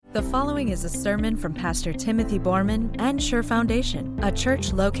The following is a sermon from Pastor Timothy Borman and Sure Foundation, a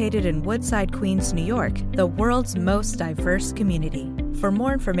church located in Woodside, Queens, New York, the world's most diverse community. For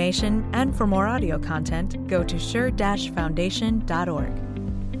more information and for more audio content, go to sure-foundation.org.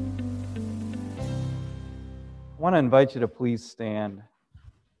 I want to invite you to please stand.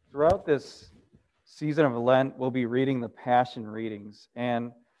 Throughout this season of Lent, we'll be reading the Passion readings.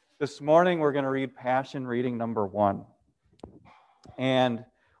 And this morning, we're going to read Passion reading number 1. And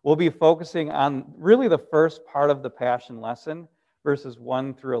we'll be focusing on really the first part of the Passion lesson, verses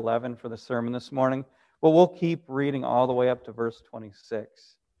 1 through 11 for the sermon this morning. But we'll keep reading all the way up to verse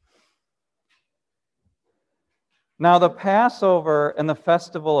 26. Now the Passover and the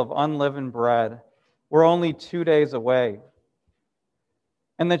festival of unleavened bread were only 2 days away.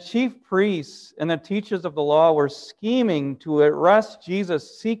 And the chief priests and the teachers of the law were scheming to arrest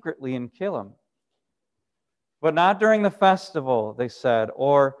Jesus secretly and kill him. But not during the festival, they said,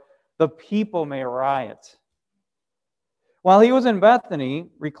 or the people may riot. While he was in Bethany,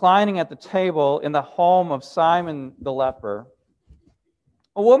 reclining at the table in the home of Simon the leper,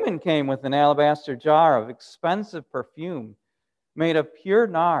 a woman came with an alabaster jar of expensive perfume made of pure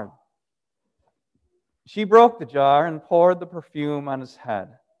nard. She broke the jar and poured the perfume on his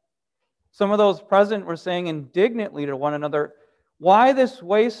head. Some of those present were saying indignantly to one another, "Why this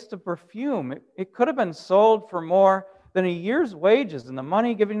waste of perfume? It could have been sold for more than a year's wages and the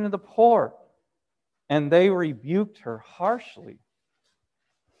money given to the poor." And they rebuked her harshly.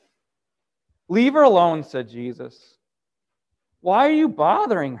 "Leave her alone," said Jesus. "Why are you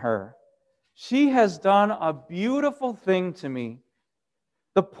bothering her? She has done a beautiful thing to me.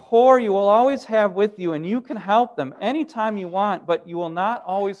 The poor you will always have with you, and you can help them anytime you want, but you will not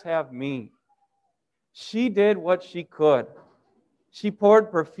always have me. She did what she could. She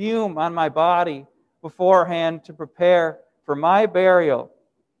poured perfume on my body beforehand to prepare for my burial.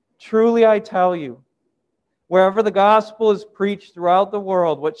 Truly I tell you, wherever the gospel is preached throughout the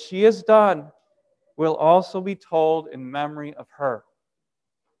world, what she has done will also be told in memory of her."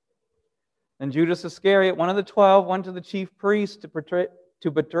 And Judas Iscariot, one of the 12, went to the chief priests to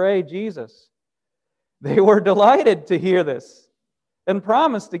betray Jesus. They were delighted to hear this and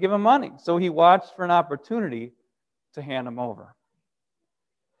promised to give him money. So he watched for an opportunity to hand him over.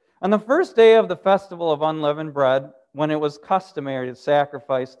 On the first day of the festival of unleavened bread, when it was customary to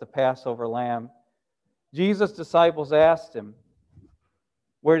sacrifice the Passover lamb, Jesus' disciples asked him,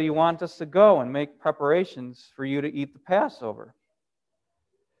 "Where do you want us to go and make preparations for you to eat the Passover?"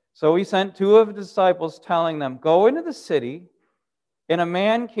 So he sent 2 of his disciples, telling them, "Go into the city, and a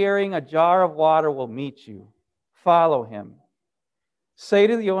man carrying a jar of water will meet you. Follow him. Say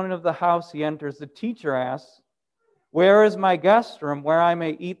to the owner of the house he enters, 'The teacher asks, where is my guest room where I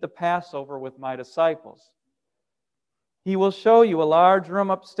may eat the Passover with my disciples?' He will show you a large room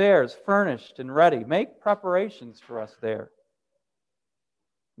upstairs, furnished and ready. Make preparations for us there."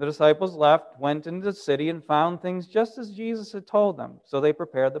 The disciples left, went into the city, and found things just as Jesus had told them. So they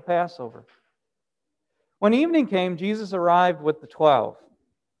prepared the Passover. When evening came, Jesus arrived with the 12.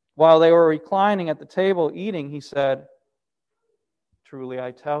 While they were reclining at the table eating, he said, "Truly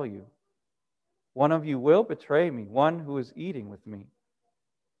I tell you, one of you will betray me, one who is eating with me."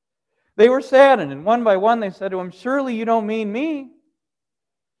 They were saddened, and one by one they said to him, "Surely you don't mean me?"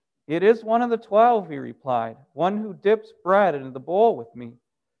 "It is one of the 12, he replied, "one who dips bread into the bowl with me.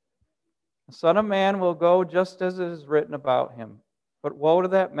 The Son of Man will go just as it is written about him. But woe to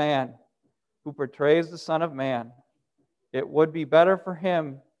that man who betrays the Son of Man. It would be better for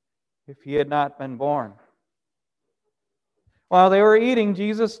him if he had not been born." While they were eating,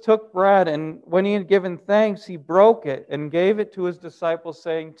 Jesus took bread, and when he had given thanks, he broke it and gave it to his disciples,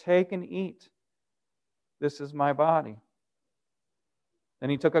 saying, "Take and eat. This is my body."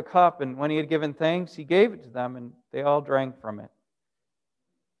 Then he took a cup, and when he had given thanks, he gave it to them, and they all drank from it.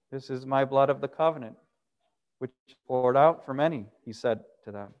 "This is my blood of the covenant, which is poured out for many," he said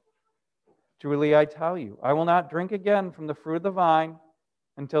to them. "Truly I tell you, I will not drink again from the fruit of the vine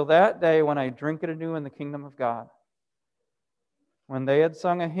until that day when I drink it anew in the kingdom of God." When they had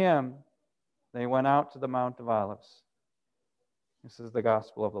sung a hymn, they went out to the Mount of Olives. This is the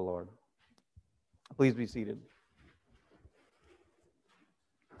gospel of the Lord. Please be seated.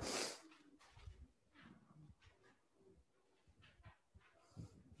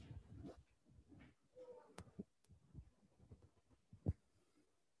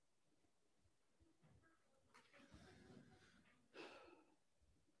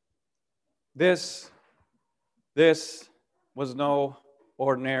 This was no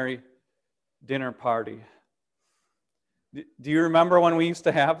ordinary dinner party. Do you remember when we used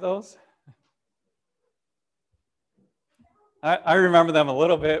to have those? I remember them a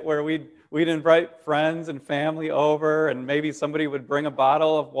little bit where we'd invite friends and family over, and maybe somebody would bring a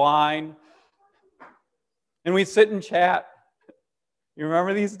bottle of wine, and we'd sit and chat. You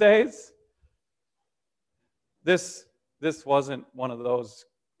remember these days? This wasn't one of those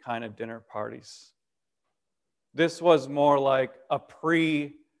kind of dinner parties. This was more like a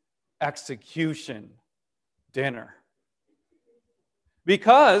pre-execution dinner.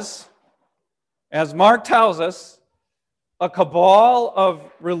 Because, as Mark tells us, a cabal of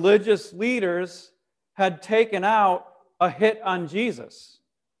religious leaders had taken out a hit on Jesus.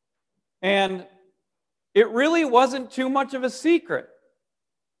 And it really wasn't too much of a secret.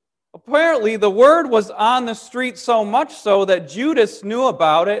 Apparently, the word was on the street so much so that Judas knew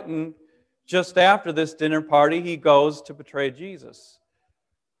about it, and just after this dinner party, he goes to betray Jesus.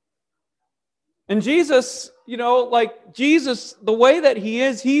 And Jesus, like Jesus, the way that he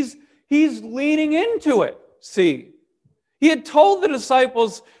is, he's leaning into it, see. He had told the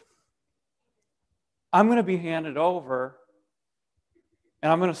disciples, I'm going to be handed over,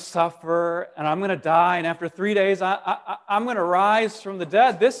 and I'm going to suffer, and I'm going to die, and after 3 days, I'm going to rise from the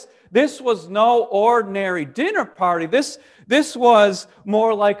dead. This was no ordinary dinner party. This was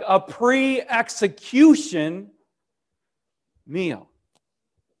more like a pre-execution meal.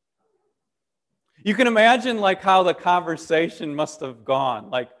 You can imagine like how the conversation must have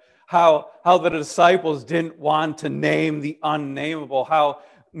gone, like how the disciples didn't want to name the unnameable, how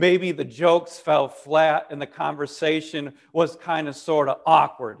maybe the jokes fell flat and the conversation was kind of sort of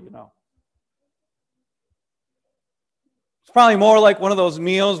awkward, It's probably more like one of those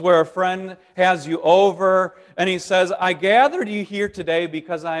meals where a friend has you over and he says, I gathered you here today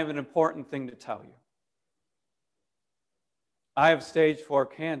because I have an important thing to tell you. I have stage 4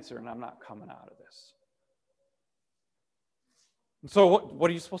 cancer and I'm not coming out of this. And so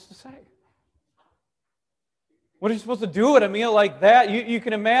what are you supposed to say? What are you supposed to do at a meal like that? You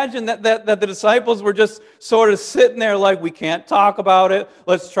can imagine that the disciples were just sort of sitting there like, we can't talk about it.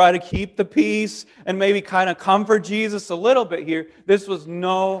 Let's try to keep the peace and maybe kind of comfort Jesus a little bit here. This was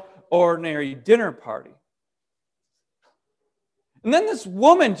no ordinary dinner party. And then this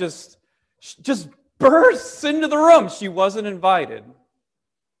woman just bursts into the room. She wasn't invited.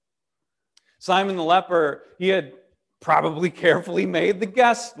 Simon the leper, he had probably carefully made the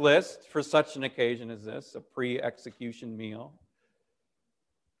guest list for such an occasion as this, a pre-execution meal.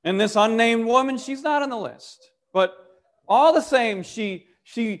 And this unnamed woman, she's not on the list. But all the same, she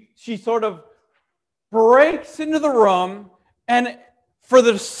sort of breaks into the room, and for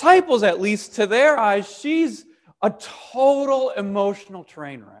the disciples, at least to their eyes, she's a total emotional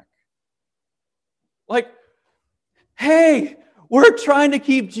train wreck. Like, hey, we're trying to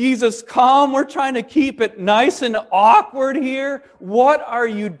keep Jesus calm. We're trying to keep it nice and awkward here. What are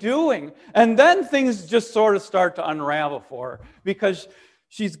you doing? And then things just sort of start to unravel for her because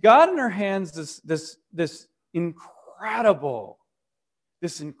she's got in her hands this incredible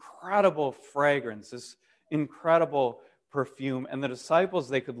fragrance, this incredible perfume. And the disciples,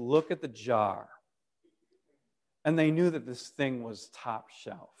 they could look at the jar and they knew that this thing was top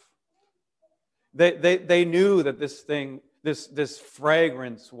shelf. They knew that this thing, this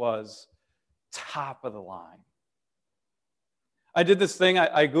fragrance was top of the line. I did this thing,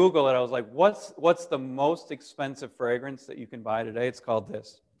 I Googled it, I was like, what's the most expensive fragrance that you can buy today? It's called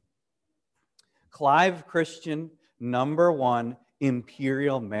this. Clive Christian #1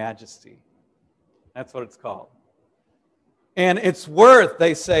 Imperial Majesty. That's what it's called. And it's worth,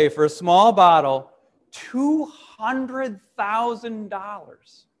 they say, for a small bottle,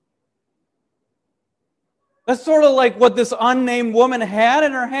 $200,000. That's sort of like what this unnamed woman had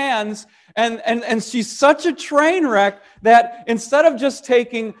in her hands, and she's such a train wreck that instead of just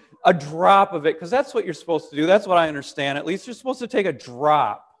taking a drop of it, because that's what you're supposed to do, that's what I understand at least, you're supposed to take a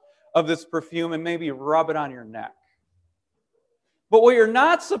drop of this perfume and maybe rub it on your neck. But what you're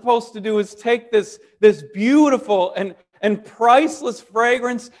not supposed to do is take this beautiful and priceless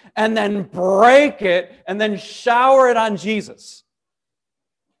fragrance and then break it and then shower it on Jesus.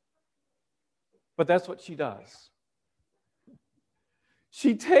 But that's what she does.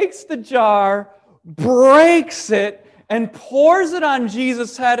 She takes the jar, breaks it, and pours it on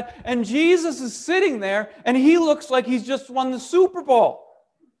Jesus' head, and Jesus is sitting there, and he looks like he's just won the Super Bowl.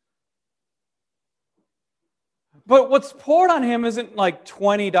 But what's poured on him isn't like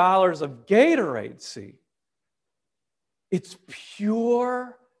 $20 of Gatorade, see? It's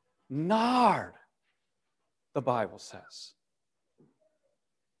pure nard, the Bible says.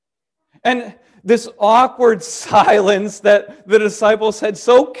 And this awkward silence that the disciples had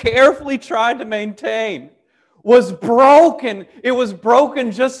so carefully tried to maintain was broken. It was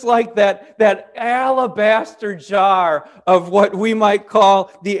broken just like that alabaster jar of what we might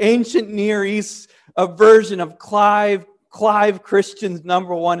call the ancient Near East version of Clive Christian's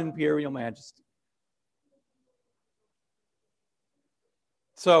 #1 Imperial Majesty.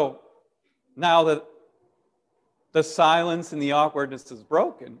 So now that the silence and the awkwardness is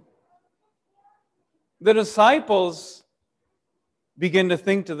broken, the disciples begin to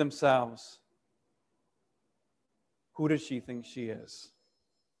think to themselves, who does she think she is?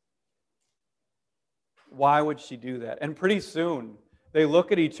 Why would she do that? And pretty soon, they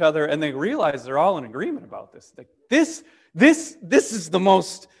look at each other and they realize they're all in agreement about this. Like, this is the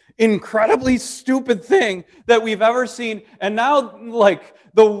most incredibly stupid thing that we've ever seen. And now, like,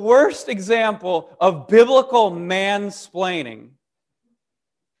 the worst example of biblical mansplaining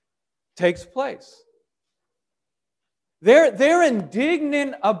takes place. They're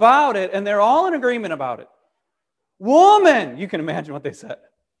indignant about it, and they're all in agreement about it. Woman, you can imagine what they said.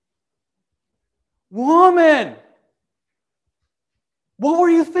 Woman, what were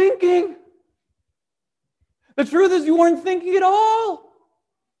you thinking? The truth is you weren't thinking at all.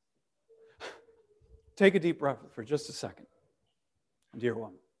 Take a deep breath for just a second, dear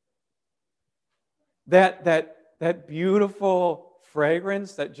one. That beautiful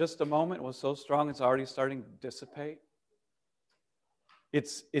fragrance that just a moment was so strong it's already starting to dissipate.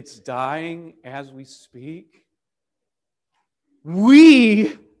 It's dying as we speak.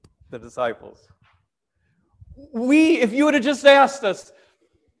 We, the disciples, if you would have just asked us,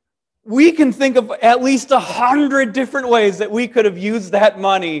 we can think of at least 100 different ways that we could have used that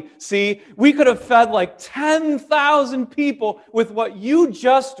money. See, we could have fed like 10,000 people with what you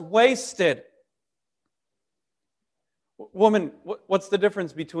just wasted. Woman, what's the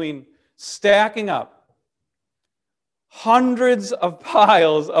difference between stacking up hundreds of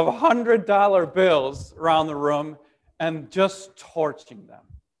piles of $100 bills around the room and just torching them?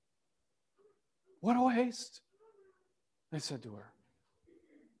 What a waste, they said to her.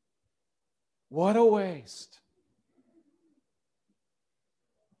 What a waste.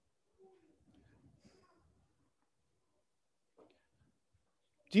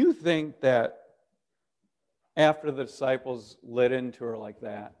 Do you think that after the disciples lit into her like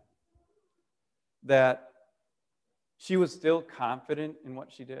that she was still confident in what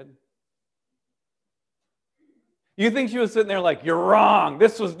she did? You think she was sitting there like, you're wrong,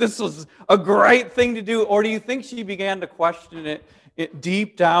 this was a great thing to do? Or do you think she began to question it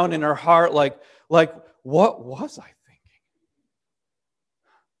deep down in her heart, like what was I thinking?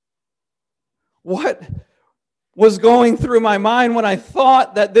 What was going through my mind when I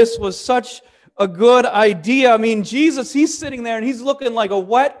thought that this was such a good idea? I mean, Jesus, he's sitting there and he's looking like a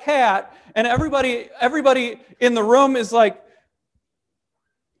wet cat, and everybody in the room is like,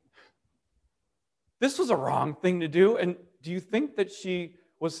 this was a wrong thing to do. And do you think that she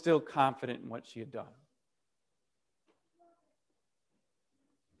was still confident in what she had done?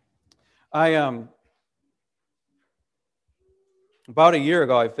 About a year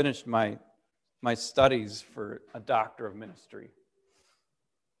ago, I finished my studies for a doctor of ministry.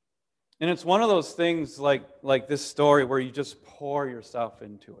 And it's one of those things like this story where you just pour yourself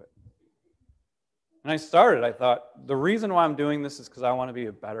into it. And I thought, the reason why I'm doing this is because I want to be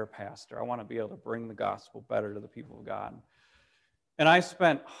a better pastor. I want to be able to bring the gospel better to the people of God. And I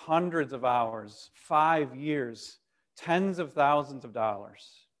spent hundreds of hours, 5 years, tens of thousands of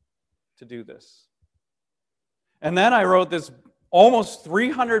dollars to do this. And then I wrote this almost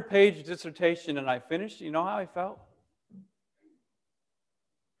 300-page dissertation, and I finished. You know how I felt?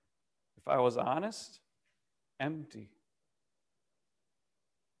 If I was honest, empty,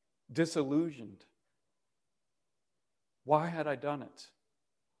 disillusioned. Why had I done it?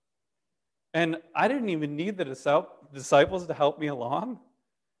 And I didn't even need the disciples to help me along.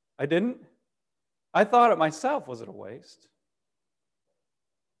 I didn't. I thought it myself. Was it a waste?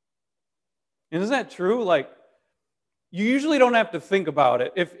 And isn't that true? Like, you usually don't have to think about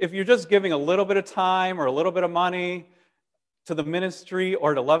it. If you're just giving a little bit of time or a little bit of money to the ministry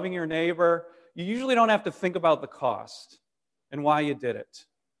or to loving your neighbor, you usually don't have to think about the cost and why you did it.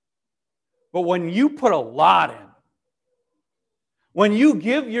 But when you put a lot in, when you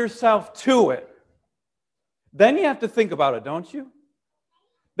give yourself to it, then you have to think about it, don't you?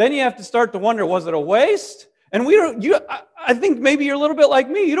 Then you have to start to wonder, was it a waste? And I think maybe you're a little bit like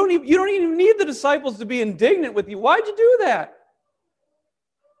me. You don't even need the disciples to be indignant with you. Why'd you do that?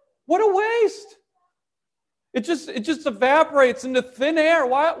 What a waste. It just evaporates into thin air.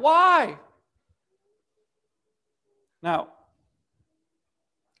 Why? Now,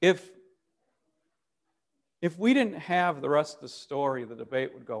 if we didn't have the rest of the story, the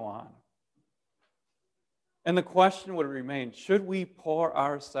debate would go on. And the question would remain, should we pour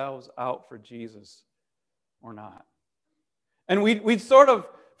ourselves out for Jesus or not? And we'd sort of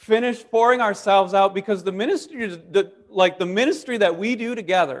finish pouring ourselves out because the ministry that we do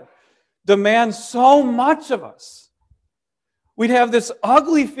together demands so much of us. We'd have this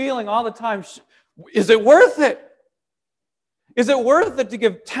ugly feeling all the time. Is it worth it? Is it worth it to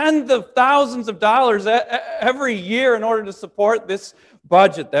give tens of thousands of dollars every year in order to support this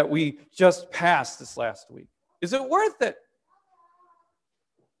budget that we just passed this last week? Is it worth it?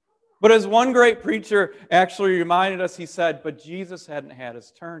 But as one great preacher actually reminded us, he said, but Jesus hadn't had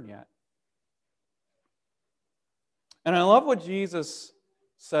his turn yet. And I love what Jesus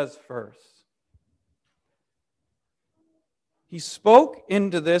says first. He spoke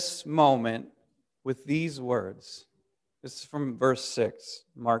into this moment with these words. This is from verse 6,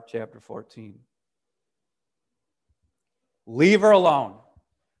 Mark chapter 14. Leave her alone.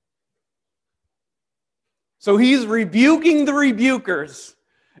 So he's rebuking the rebukers.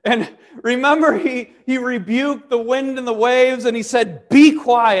 And remember, he rebuked the wind and the waves, and he said, be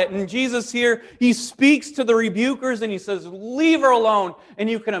quiet. And Jesus here, he speaks to the rebukers, and he says, leave her alone. And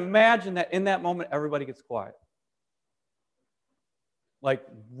you can imagine that in that moment, everybody gets quiet. Like,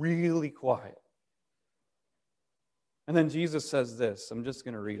 really quiet. And then Jesus says this. I'm just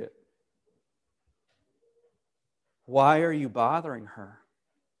going to read it. Why are you bothering her?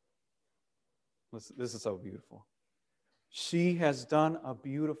 Listen, this is so beautiful. She has done a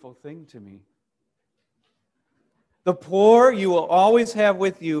beautiful thing to me. The poor you will always have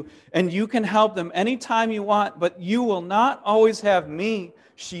with you, and you can help them anytime you want, but you will not always have me.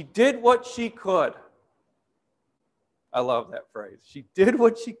 She did what she could. I love that phrase. She did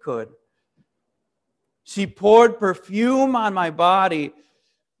what she could. She poured perfume on my body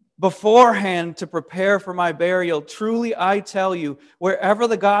beforehand to prepare for my burial. Truly, I tell you, wherever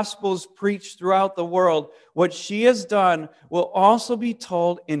the gospel is preached throughout the world, what she has done will also be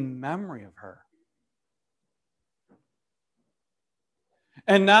told in memory of her.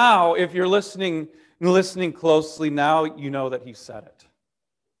 And now, if you're listening closely, now you know that he said it.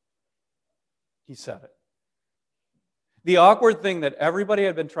 He said it. The awkward thing that everybody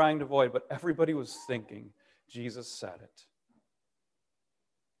had been trying to avoid, but everybody was thinking, Jesus said it.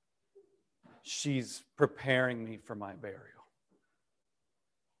 She's preparing me for my burial.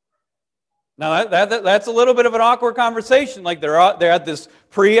 Now, that's a little bit of an awkward conversation. Like they're at this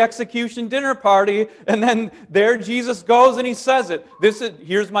pre-execution dinner party, and then there Jesus goes and he says it.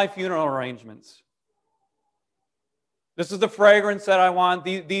 Here's my funeral arrangements. This is the fragrance that I want.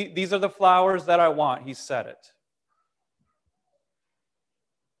 These are the flowers that I want. He said it.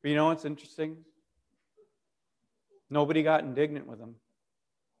 But you know what's interesting? Nobody got indignant with him.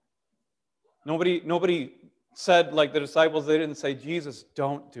 Nobody said, like the disciples, they didn't say, Jesus,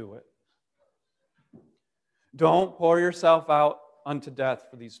 don't do it. Don't pour yourself out unto death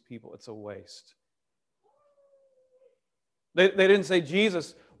for these people. It's a waste. They didn't say,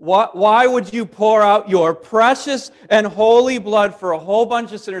 Jesus, why would you pour out your precious and holy blood for a whole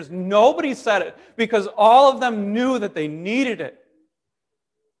bunch of sinners? Nobody said it because all of them knew that they needed it.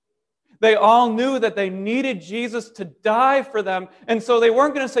 They all knew that they needed Jesus to die for them. And so they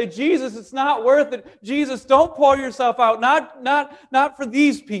weren't going to say, Jesus, it's not worth it. Jesus, don't pour yourself out. Not for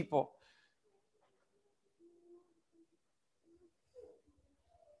these people.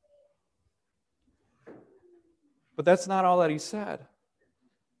 But that's not all that he said.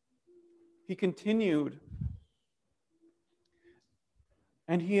 He continued.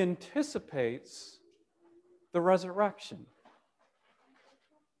 And he anticipates the resurrection.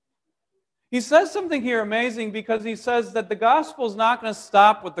 He says something here amazing because he says that the gospel is not going to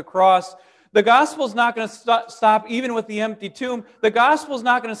stop with the cross. The gospel is not going to stop even with the empty tomb. The gospel is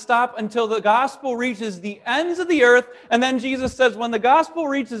not going to stop until the gospel reaches the ends of the earth. And then Jesus says, when the gospel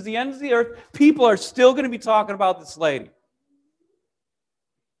reaches the ends of the earth, people are still going to be talking about this lady.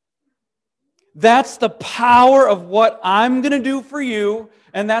 That's the power of what I'm going to do for you,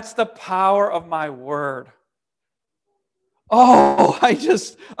 and that's the power of my word. Oh, I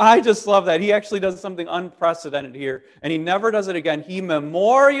just love that. He actually does something unprecedented here, and he never does it again. He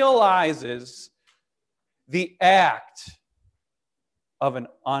memorializes the act of an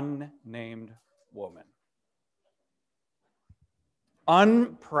unnamed woman.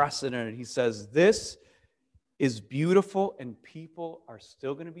 Unprecedented. He says, this is beautiful, and people are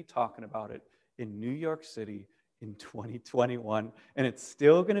still going to be talking about it in New York City in 2021, and it's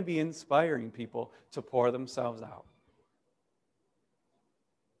still going to be inspiring people to pour themselves out.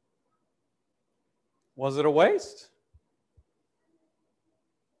 Was it a waste?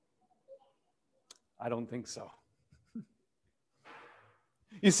 I don't think so.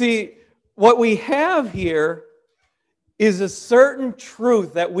 You see, what we have here is a certain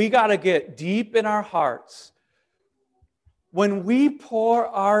truth that we got to get deep in our hearts. When we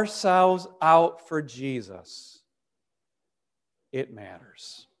pour ourselves out for Jesus, it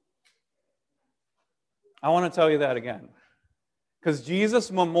matters. I want to tell you that again, because Jesus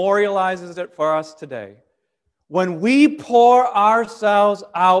memorializes it for us today. When we pour ourselves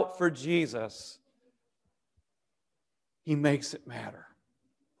out for Jesus, He makes it matter.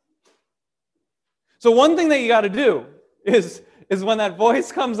 So one thing that you got to do is when that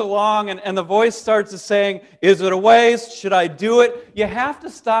voice comes along and the voice starts saying, is it a waste? Should I do it? You have to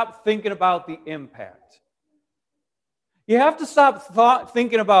stop thinking about the impact. You have to stop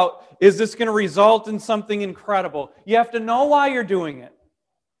thinking about, is this going to result in something incredible? You have to know why you're doing it.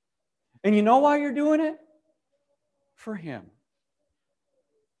 And you know why you're doing it? For Him.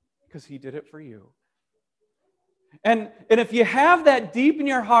 Because He did it for you. And if you have that deep in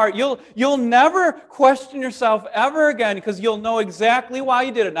your heart, you'll never question yourself ever again, because you'll know exactly why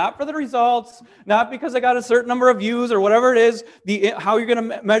you did it. Not for the results, not because I got a certain number of views or whatever it is, how you're going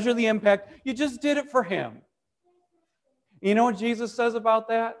to measure the impact. You just did it for Him. You know what Jesus says about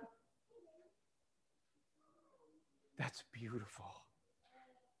that? That's beautiful.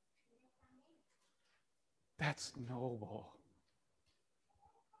 That's noble.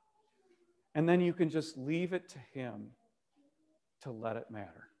 And then you can just leave it to Him to let it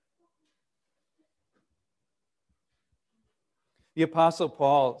matter. The Apostle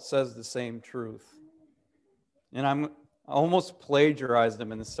Paul says the same truth. And I almost plagiarized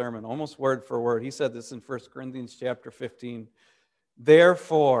him in the sermon, almost word for word. He said this in 1 Corinthians chapter 15.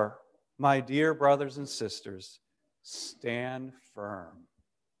 Therefore, my dear brothers and sisters, stand firm.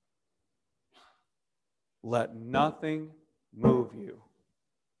 Let nothing move you.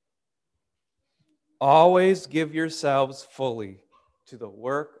 Always give yourselves fully to the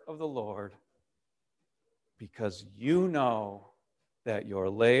work of the Lord, because you know that your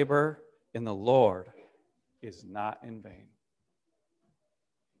labor in the Lord is not in vain.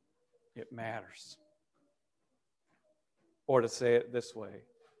 It matters. Or to say it this way,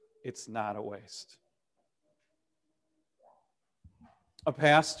 it's not a waste. A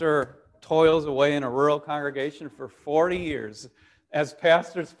pastor toils away in a rural congregation for 40 years. As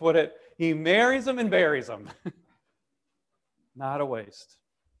pastors put it, he marries them and buries them. Not a waste.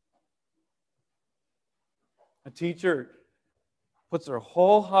 A teacher puts her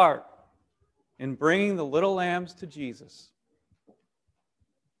whole heart in bringing the little lambs to Jesus.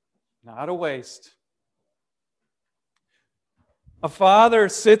 Not a waste. A father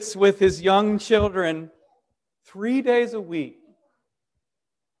sits with his young children 3 days a week,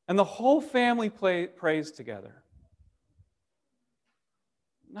 and the whole family prays together.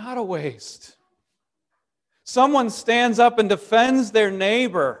 Not a waste. Someone stands up and defends their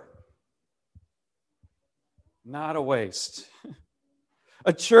neighbor. Not a waste.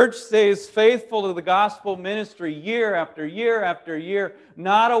 A church stays faithful to the gospel ministry year after year after year.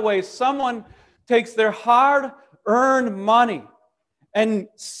 Not a waste. Someone takes their hard-earned money and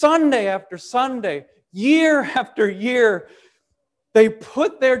Sunday after Sunday, year after year, they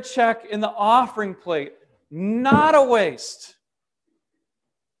put their check in the offering plate. Not a waste.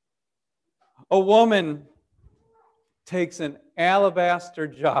 A woman takes an alabaster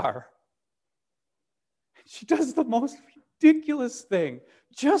jar. She does the most ridiculous thing.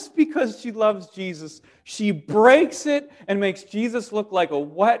 Just because she loves Jesus, she breaks it and makes Jesus look like a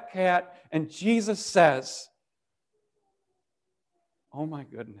wet cat, and Jesus says, "Oh my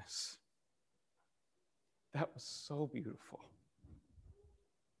goodness, that was so beautiful."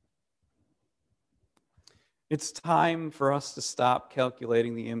 It's time for us to stop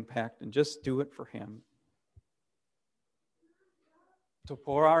calculating the impact and just do it for Him. To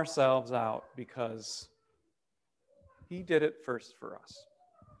pour ourselves out because He did it first for us.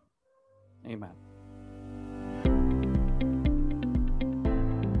 Amen.